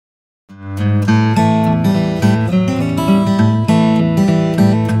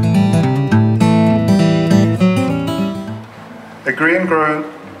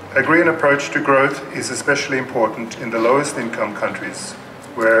A green approach to growth is especially important in the lowest income countries,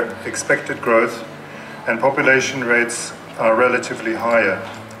 where expected growth and population rates are relatively higher,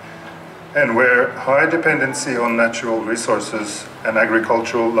 and where high dependency on natural resources and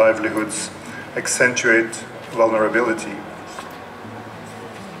agricultural livelihoods accentuate vulnerability.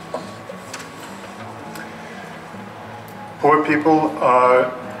 Poor people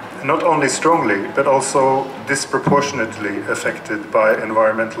are not only strongly, but also disproportionately affected by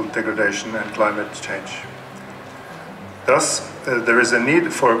environmental degradation and climate change. Thus, there is a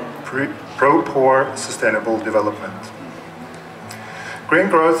need for pro-poor sustainable development. Green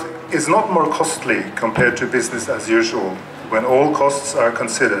growth is not more costly compared to business as usual when all costs are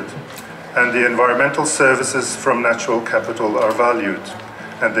considered and the environmental services from natural capital are valued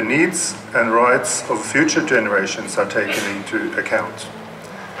and the needs and rights of future generations are taken into account.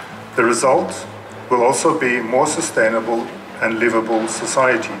 The result will also be more sustainable and livable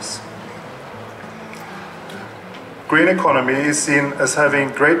societies. Green economy is seen as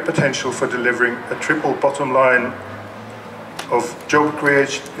having great potential for delivering a triple bottom line of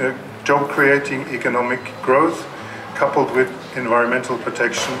job-creating economic growth coupled with environmental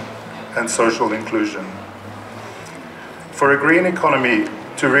protection and social inclusion. For a green economy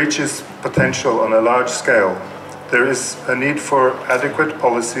to reach its potential on a large scale, there is a need for adequate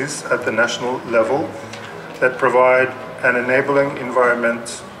policies at the national level that provide an enabling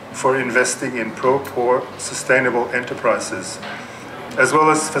environment for investing in pro-poor sustainable enterprises, as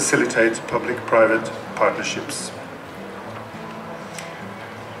well as facilitate public-private partnerships.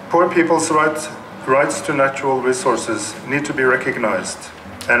 Poor people's rights to natural resources need to be recognized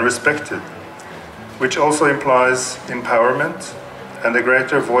and respected, which also implies empowerment and a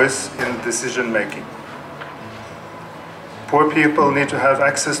greater voice in decision-making. Poor people need to have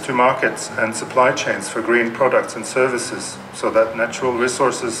access to markets and supply chains for green products and services so that natural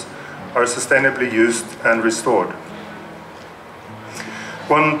resources are sustainably used and restored.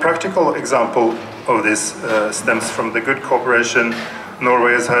 One practical example of this stems from the good cooperation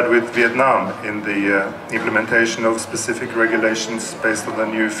Norway has had with Vietnam in the implementation of specific regulations based on the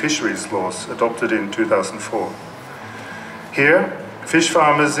new fisheries laws adopted in 2004. Here, fish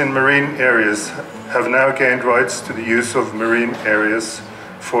farmers in marine areas have now gained rights to the use of marine areas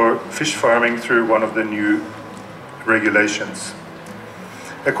for fish farming through one of the new regulations.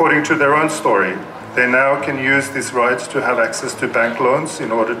 According to their own story, they now can use this right to have access to bank loans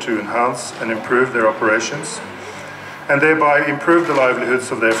in order to enhance and improve their operations, and thereby improve the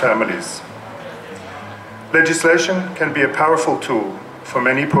livelihoods of their families. Legislation can be a powerful tool for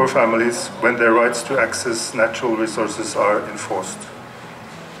many poor families when their rights to access natural resources are enforced.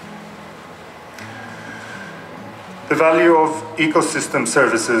 The value of ecosystem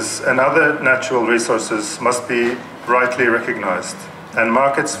services and other natural resources must be rightly recognized, and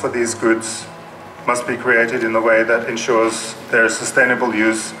markets for these goods must be created in a way that ensures their sustainable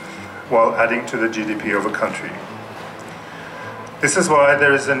use while adding to the GDP of a country. This is why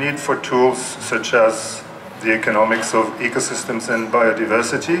there is a need for tools such as the Economics of Ecosystems and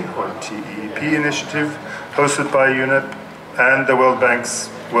Biodiversity, or TEEP initiative, hosted by UNEP, and the World Bank's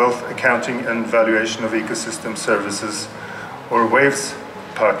Wealth Accounting and Valuation of Ecosystem Services, or WAVES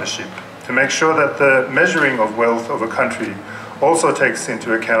partnership, to make sure that the measuring of wealth of a country also takes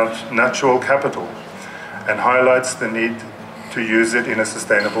into account natural capital and highlights the need to use it in a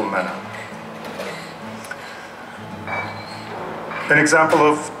sustainable manner. An example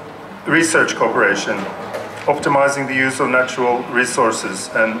of research cooperation, optimizing the use of natural resources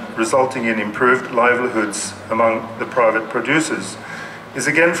and resulting in improved livelihoods among the private producers, is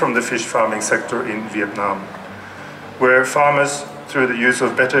again from the fish farming sector in Vietnam, where farmers, through the use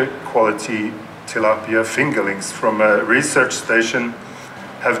of better quality tilapia fingerlings from a research station,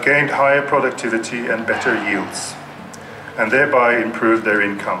 have gained higher productivity and better yields, and thereby improved their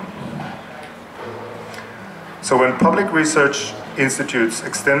income. So when public research institutes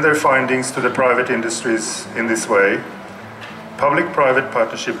extend their findings to the private industries in this way, public-private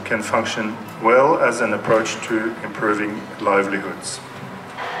partnership can function well as an approach to improving livelihoods.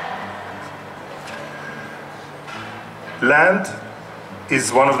 Land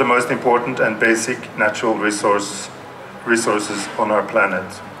is one of the most important and basic natural resources on our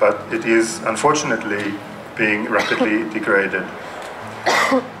planet, but it is unfortunately being rapidly degraded.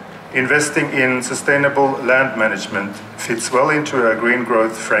 Investing in sustainable land management fits well into a green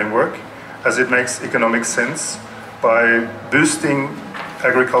growth framework, as it makes economic sense by boosting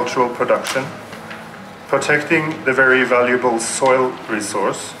agricultural production, protecting the very valuable soil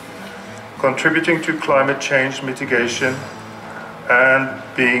resource, contributing to climate change mitigation, and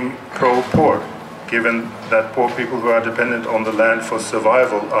being pro-poor, given that poor people who are dependent on the land for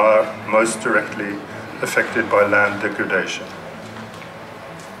survival are most directly affected by land degradation.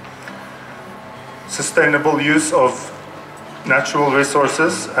 Sustainable use of natural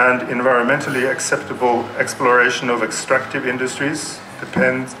resources and environmentally acceptable exploration of extractive industries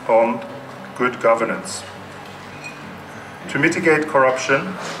depends on good governance. To mitigate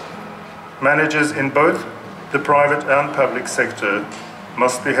corruption, managers in both the private and public sector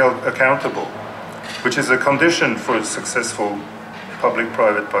must be held accountable, which is a condition for successful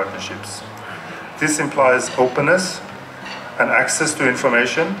public-private partnerships. This implies openness and access to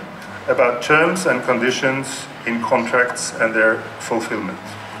information about terms and conditions in contracts and their fulfillment.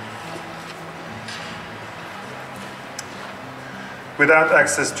 Without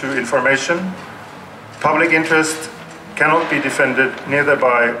access to information, public interest cannot be defended neither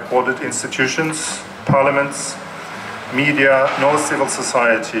by audit institutions, parliaments, media, nor civil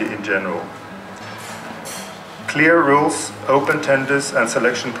society in general. Clear rules, open tenders, and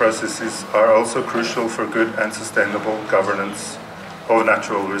selection processes are also crucial for good and sustainable governance of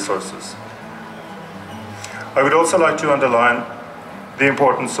natural resources. I would also like to underline the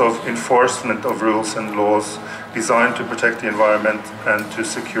importance of enforcement of rules and laws designed to protect the environment and to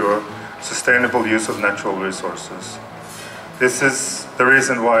secure sustainable use of natural resources. This is the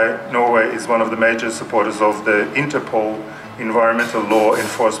reason why Norway is one of the major supporters of the Interpol Environmental Law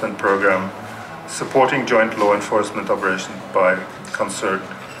Enforcement Program, supporting joint law enforcement operations by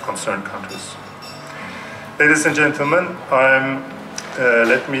concerned countries. Ladies and gentlemen,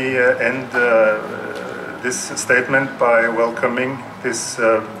 let me end this statement by welcoming this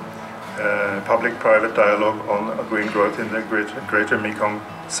public-private dialogue on green growth in the Greater Mekong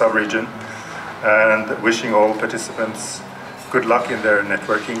Subregion, and wishing all participants good luck in their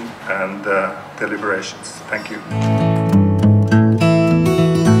networking and deliberations. Thank you.